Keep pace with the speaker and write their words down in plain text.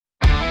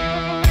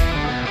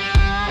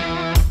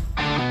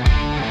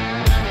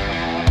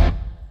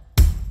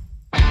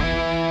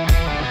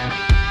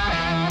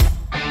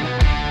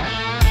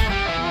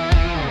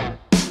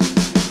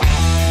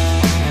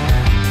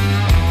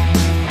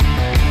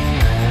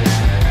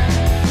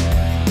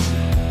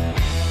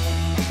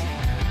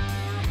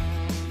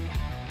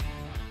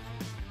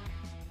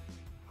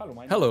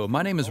Hello,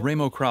 my name is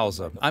Remo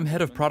Krause. I'm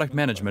head of product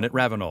management at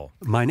RAVENOL.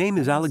 My name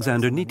is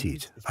Alexander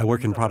Nitit. I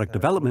work in product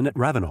development at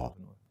RAVENOL.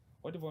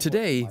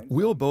 Today,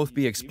 we'll both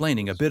be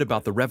explaining a bit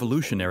about the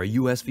revolutionary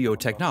USVO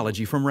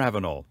technology from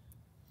RAVENOL.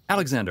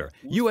 Alexander,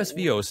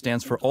 USVO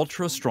stands for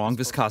Ultra Strong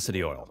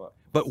Viscosity Oil.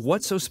 But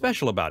what's so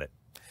special about it?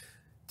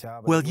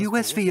 Well,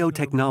 USVO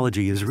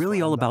technology is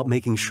really all about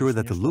making sure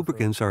that the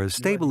lubricants are as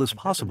stable as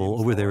possible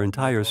over their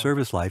entire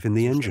service life in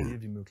the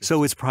engine.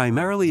 So it's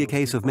primarily a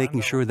case of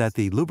making sure that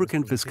the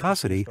lubricant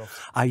viscosity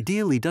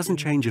ideally doesn't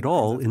change at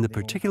all in the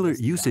particular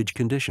usage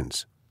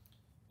conditions.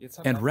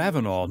 And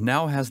RAVENOL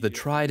now has the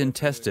tried and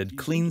tested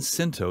Clean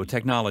Synto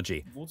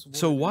technology.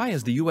 So why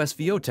has the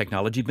USVO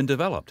technology been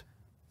developed?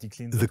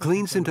 The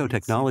Clean Synto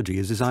technology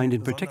is designed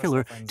in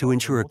particular to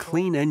ensure a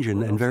clean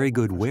engine and very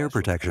good wear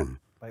protection.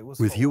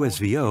 With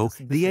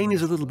USVO, the aim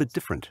is a little bit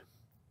different.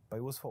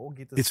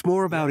 It's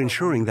more about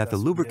ensuring that the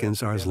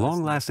lubricants are as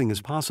long-lasting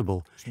as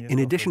possible, in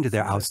addition to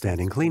their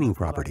outstanding cleaning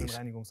properties.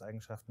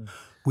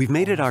 We've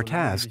made it our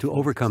task to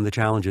overcome the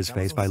challenges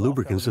faced by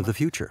lubricants of the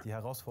future.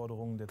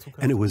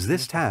 And it was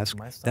this task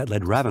that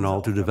led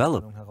RAVENOL to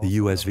develop the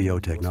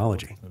USVO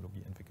technology.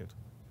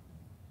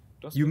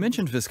 You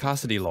mentioned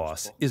viscosity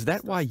loss. Is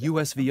that why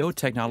USVO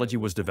technology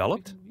was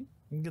developed?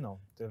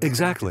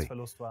 Exactly.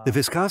 The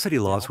viscosity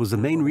loss was the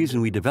main reason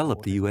we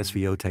developed the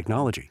USVO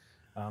technology.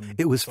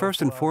 It was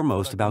first and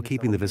foremost about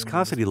keeping the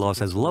viscosity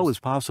loss as low as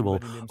possible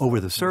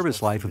over the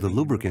service life of the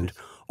lubricant,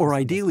 or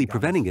ideally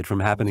preventing it from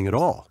happening at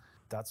all.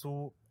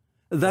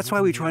 That's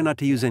why we try not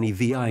to use any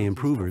VI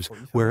improvers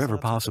wherever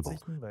possible,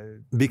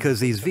 because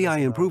these VI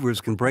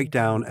improvers can break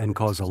down and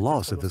cause a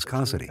loss of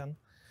viscosity.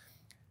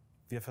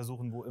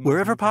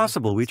 Wherever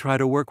possible, we try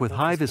to work with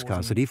high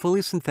viscosity,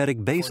 fully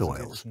synthetic base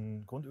oils.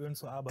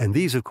 And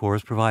these, of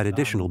course, provide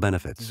additional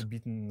benefits.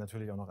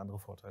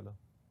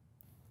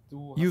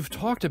 You've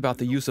talked about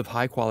the use of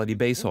high-quality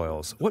base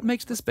oils. What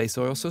makes this base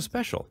oil so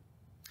special?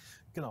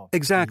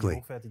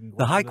 Exactly.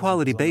 The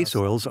high-quality base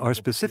oils are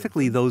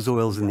specifically those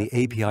oils in the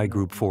API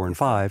group 4 and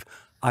 5,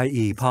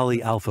 i.e.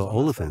 polyalpha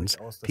olefins,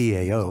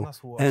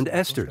 PAO, and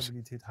esters.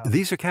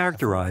 These are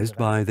characterized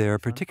by their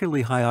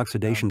particularly high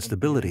oxidation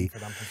stability,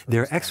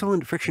 their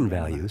excellent friction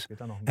values,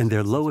 and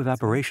their low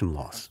evaporation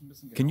loss.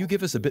 Can you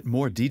give us a bit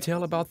more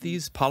detail about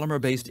these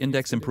polymer-based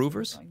index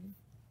improvers?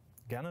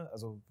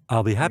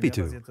 I'll be happy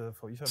to.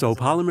 So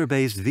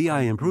polymer-based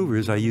VI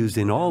improvers are used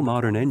in all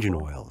modern engine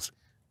oils.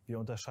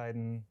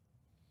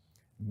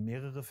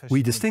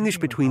 We distinguish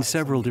between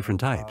several different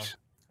types.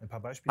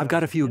 I've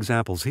got a few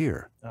examples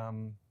here.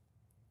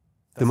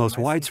 The most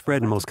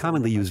widespread and most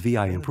commonly used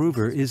VI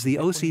improver is the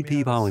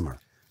OCP polymer.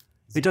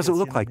 It doesn't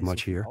look like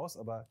much here,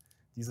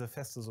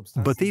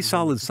 but these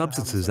solid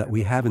substances that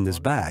we have in this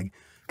bag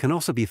can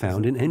also be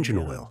found in engine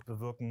oil.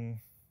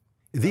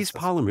 These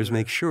polymers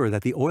make sure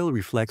that the oil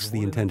reflects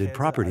the intended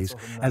properties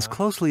as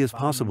closely as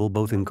possible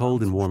both in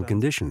cold and warm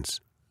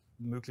conditions.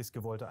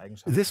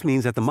 This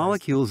means that the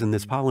molecules in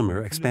this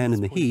polymer expand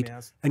in the heat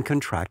and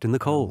contract in the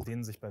cold.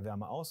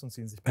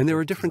 And there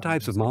are different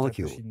types of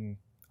molecule.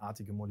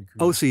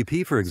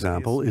 OCP, for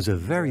example, is a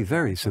very,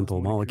 very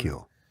simple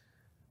molecule.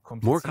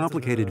 More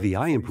complicated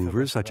VI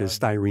improvers, such as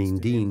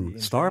styrene-dene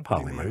star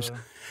polymers,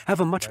 have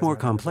a much more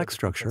complex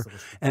structure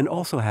and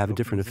also have a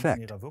different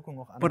effect,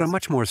 but are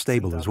much more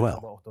stable as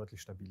well.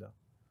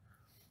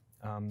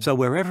 So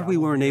wherever we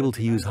weren't able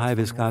to use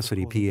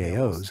high-viscosity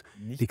PAOs,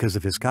 because the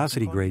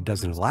viscosity grade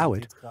doesn't allow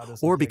it,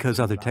 or because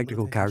other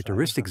technical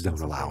characteristics don't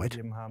allow it,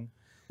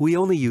 we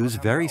only use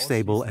very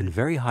stable and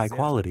very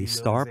high-quality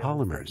star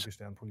polymers.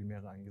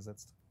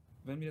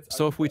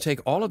 So if we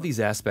take all of these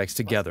aspects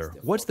together,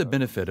 what's the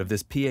benefit of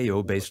this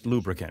PAO-based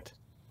lubricant?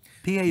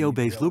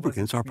 PAO-based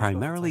lubricants are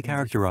primarily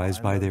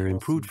characterized by their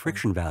improved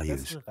friction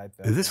values.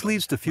 This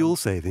leads to fuel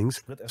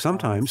savings,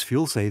 sometimes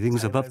fuel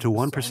savings of up to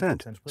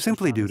 1%,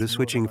 simply due to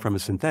switching from a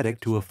synthetic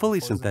to a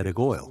fully synthetic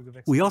oil.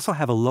 We also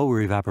have a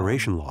lower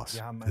evaporation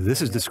loss.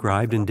 This is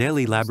described in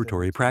daily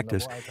laboratory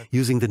practice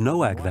using the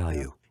NOAC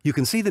value. You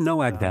can see the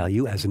NOAC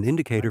value as an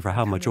indicator for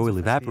how much oil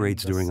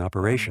evaporates during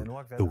operation.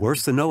 The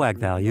worse the NOAC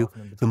value,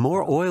 the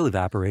more oil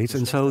evaporates,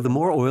 and so the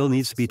more oil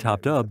needs to be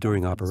topped up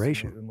during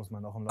operation.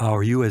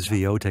 Our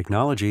USVO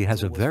technology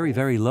has a very,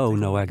 very low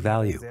NOAC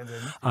value,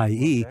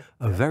 i.e.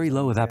 a very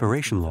low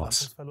evaporation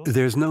loss.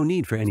 There's no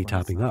need for any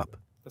topping up.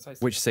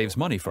 Which saves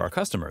money for our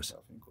customers.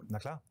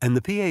 And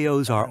the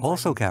PAOs are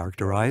also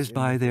characterized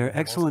by their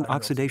excellent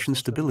oxidation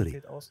stability.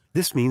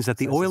 This means that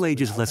the oil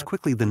ages less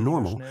quickly than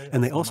normal,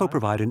 and they also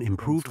provide an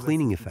improved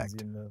cleaning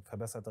effect.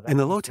 And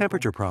the low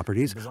temperature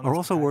properties are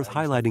also worth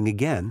highlighting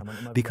again,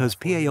 because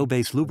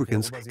PAO-based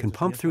lubricants can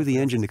pump through the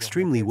engine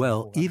extremely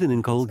well, even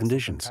in cold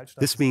conditions.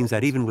 This means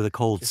that even with a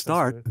cold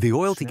start, the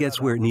oil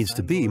gets where it needs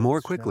to be more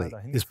quickly,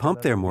 is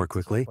pumped there more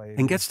quickly,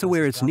 and gets to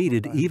where it's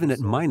needed even at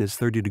minus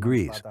 30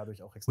 degrees,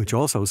 which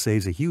also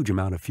saves a huge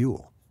amount of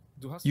fuel.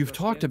 You've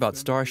talked about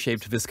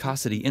star-shaped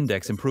viscosity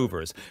index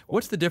improvers.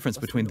 What's the difference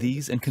between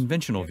these and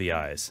conventional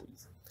VIs?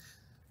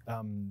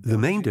 The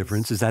main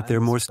difference is that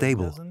they're more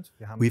stable.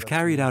 We've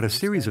carried out a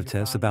series of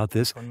tests about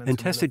this and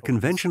tested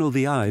conventional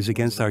VIs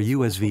against our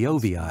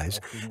USVO VIs,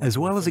 as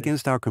well as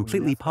against our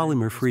completely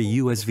polymer-free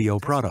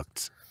USVO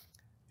products.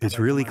 It's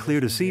really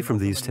clear to see from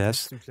these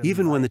tests,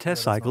 even when the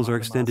test cycles are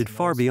extended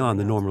far beyond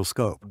the normal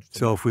scope.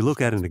 So if we look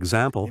at an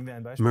example,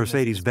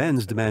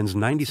 Mercedes-Benz demands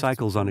 90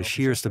 cycles on a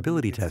shear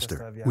stability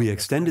tester. We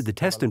extended the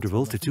test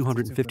interval to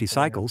 250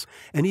 cycles,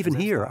 and even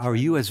here, our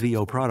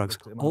USVO products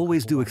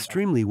always do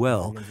extremely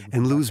well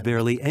and lose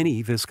barely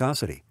any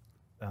viscosity.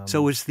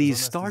 So it's these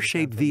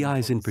star-shaped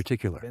VIs in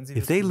particular.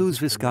 If they lose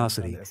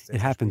viscosity,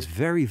 it happens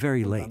very,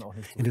 very late,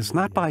 and it's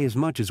not by as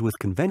much as with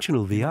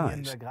conventional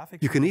VIs.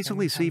 You can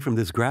easily see from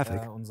this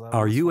graphic,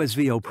 our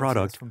USVO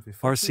product,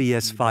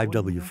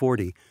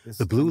 RCS5W40,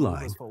 the blue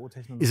line,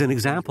 is an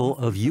example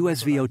of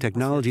USVO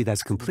technology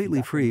that's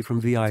completely free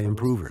from VI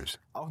improvers.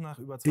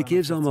 It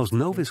gives almost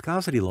no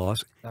viscosity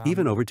loss,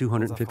 even over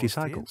 250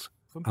 cycles.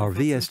 Our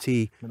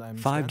VST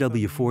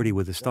 5W40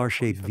 with a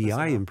star-shaped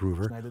VI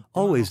improver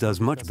always does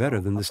much better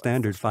than the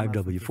standard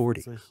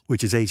 5W40,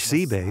 which is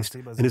HC-based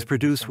and is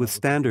produced with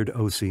standard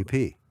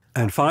OCP.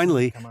 And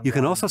finally, you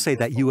can also say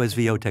that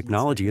USVO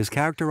technology is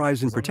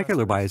characterized in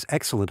particular by its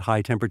excellent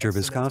high-temperature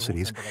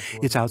viscosities,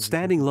 its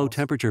outstanding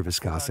low-temperature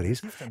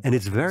viscosities, and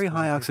its very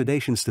high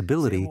oxidation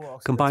stability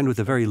combined with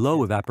a very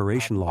low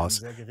evaporation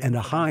loss and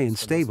a high and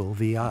stable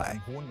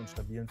VI.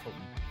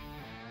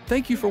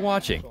 Thank you for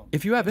watching.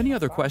 If you have any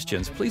other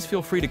questions, please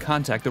feel free to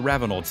contact the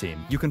RAVENOL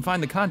team. You can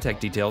find the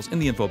contact details in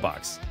the info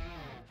box.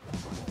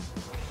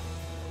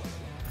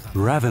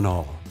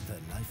 RAVENOL,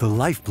 the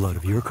lifeblood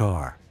of your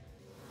car.